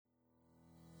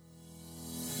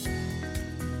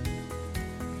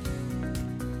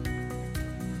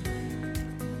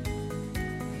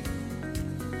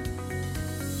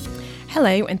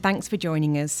Hello and thanks for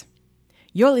joining us.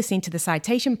 You're listening to the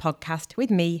Citation Podcast with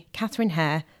me, Catherine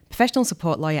Hare, Professional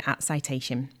Support Lawyer at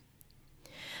Citation.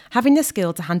 Having the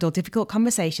skill to handle difficult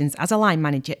conversations as a line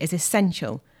manager is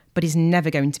essential, but is never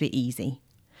going to be easy.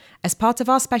 As part of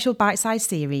our special bite-sized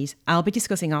series, I'll be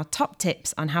discussing our top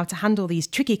tips on how to handle these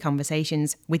tricky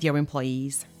conversations with your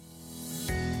employees.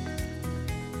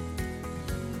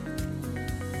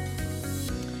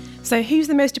 So who's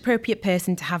the most appropriate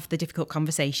person to have the difficult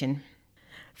conversation?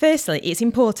 Firstly, it's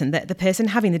important that the person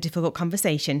having the difficult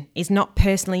conversation is not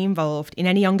personally involved in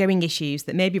any ongoing issues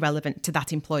that may be relevant to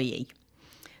that employee.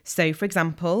 So, for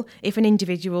example, if an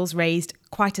individual's raised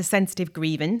quite a sensitive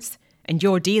grievance and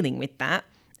you're dealing with that,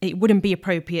 it wouldn't be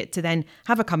appropriate to then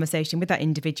have a conversation with that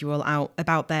individual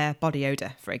about their body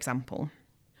odour, for example.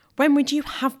 When would you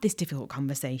have this difficult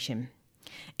conversation?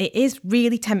 It is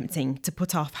really tempting to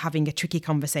put off having a tricky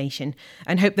conversation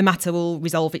and hope the matter will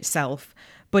resolve itself,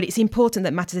 but it's important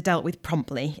that matters are dealt with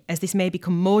promptly, as this may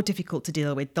become more difficult to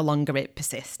deal with the longer it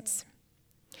persists.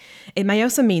 It may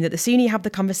also mean that the sooner you have the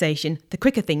conversation, the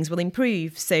quicker things will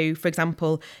improve. So, for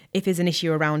example, if there's an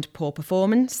issue around poor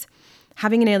performance,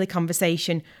 having an early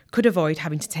conversation could avoid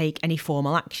having to take any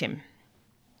formal action.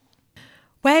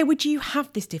 Where would you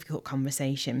have this difficult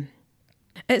conversation?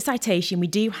 At Citation, we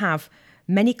do have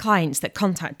many clients that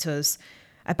contact us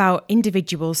about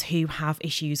individuals who have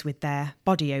issues with their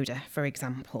body odour, for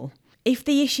example. If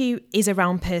the issue is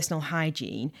around personal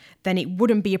hygiene, then it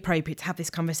wouldn't be appropriate to have this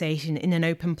conversation in an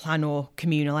open plan or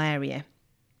communal area.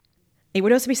 It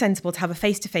would also be sensible to have a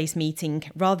face-to-face meeting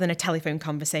rather than a telephone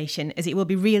conversation, as it will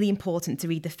be really important to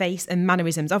read the face and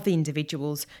mannerisms of the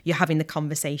individuals you're having the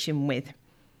conversation with.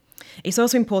 It's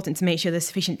also important to make sure there's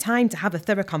sufficient time to have a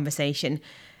thorough conversation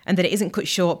and that it isn't cut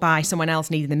short by someone else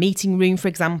needing the meeting room, for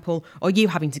example, or you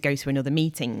having to go to another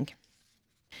meeting.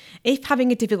 If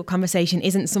having a difficult conversation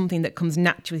isn't something that comes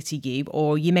naturally to you,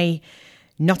 or you may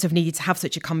not have needed to have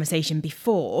such a conversation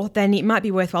before, then it might be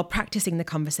worthwhile practicing the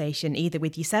conversation either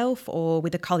with yourself or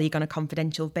with a colleague on a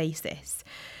confidential basis.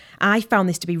 I found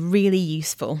this to be really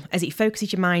useful as it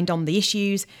focuses your mind on the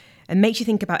issues and makes you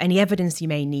think about any evidence you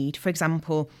may need. For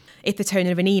example, if the tone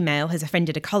of an email has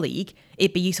offended a colleague,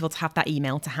 it'd be useful to have that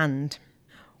email to hand.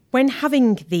 When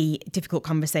having the difficult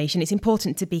conversation, it's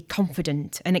important to be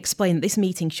confident and explain that this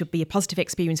meeting should be a positive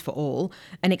experience for all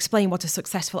and explain what a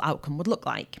successful outcome would look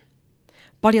like.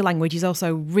 Body language is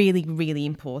also really, really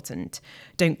important.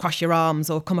 Don't cross your arms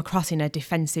or come across in a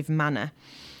defensive manner.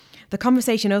 The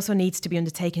conversation also needs to be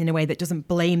undertaken in a way that doesn't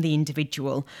blame the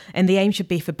individual, and the aim should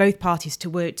be for both parties to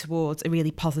work towards a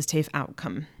really positive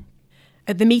outcome.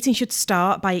 The meeting should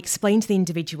start by explaining to the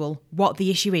individual what the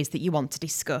issue is that you want to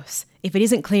discuss. If it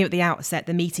isn't clear at the outset,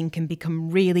 the meeting can become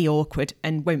really awkward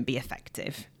and won't be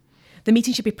effective. The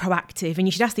meeting should be proactive, and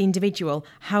you should ask the individual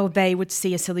how they would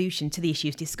see a solution to the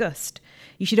issues discussed.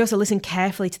 You should also listen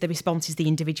carefully to the responses the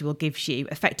individual gives you.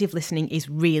 Effective listening is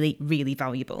really, really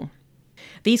valuable.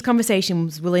 These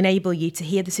conversations will enable you to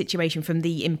hear the situation from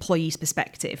the employee's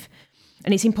perspective.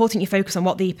 And it's important you focus on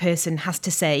what the person has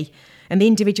to say, and the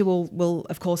individual will,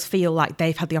 of course, feel like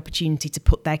they've had the opportunity to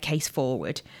put their case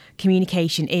forward.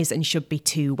 Communication is and should be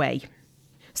two-way.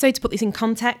 So to put this in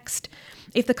context,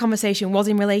 if the conversation was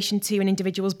in relation to an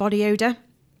individual's body odour,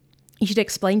 you should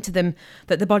explain to them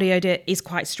that the body odour is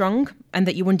quite strong and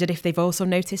that you wondered if they've also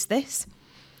noticed this.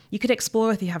 You could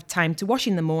explore if you have time to wash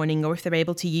in the morning or if they're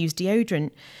able to use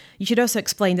deodorant. You should also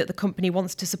explain that the company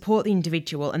wants to support the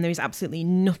individual and there is absolutely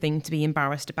nothing to be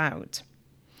embarrassed about.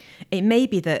 It may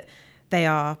be that they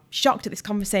are shocked at this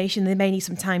conversation, they may need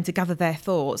some time to gather their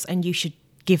thoughts, and you should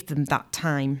give them that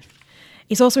time.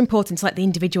 It's also important to let the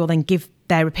individual then give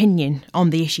their opinion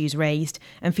on the issues raised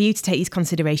and for you to take these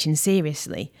considerations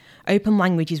seriously. Open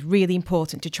language is really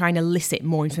important to try and elicit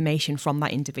more information from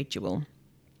that individual.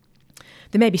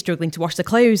 They may be struggling to wash their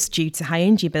clothes due to high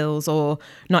energy bills or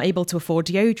not able to afford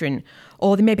deodorant,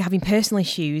 or they may be having personal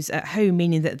issues at home,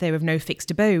 meaning that they're of no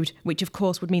fixed abode, which of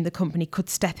course would mean the company could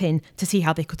step in to see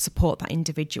how they could support that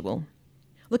individual.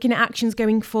 Looking at actions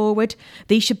going forward,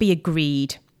 these should be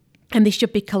agreed, and this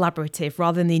should be collaborative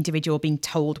rather than the individual being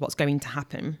told what's going to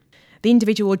happen. The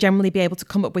individual will generally be able to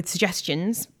come up with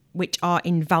suggestions which are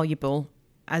invaluable,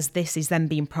 as this is them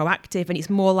being proactive, and it's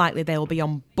more likely they'll be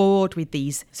on board with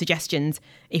these suggestions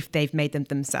if they've made them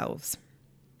themselves.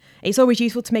 It's always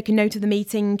useful to make a note of the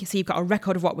meeting so you've got a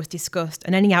record of what was discussed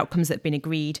and any outcomes that have been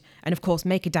agreed, and of course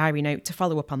make a diary note to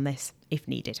follow up on this if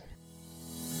needed.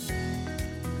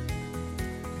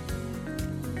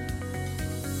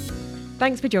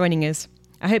 Thanks for joining us.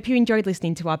 I hope you enjoyed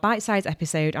listening to our bite-sized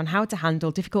episode on how to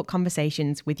handle difficult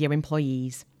conversations with your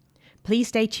employees. Please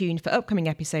stay tuned for upcoming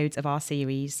episodes of our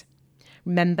series.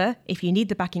 Remember, if you need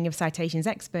the backing of Citations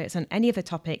experts on any of the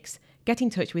topics, get in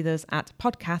touch with us at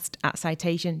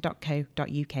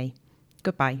podcast@citation.co.uk.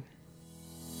 Goodbye.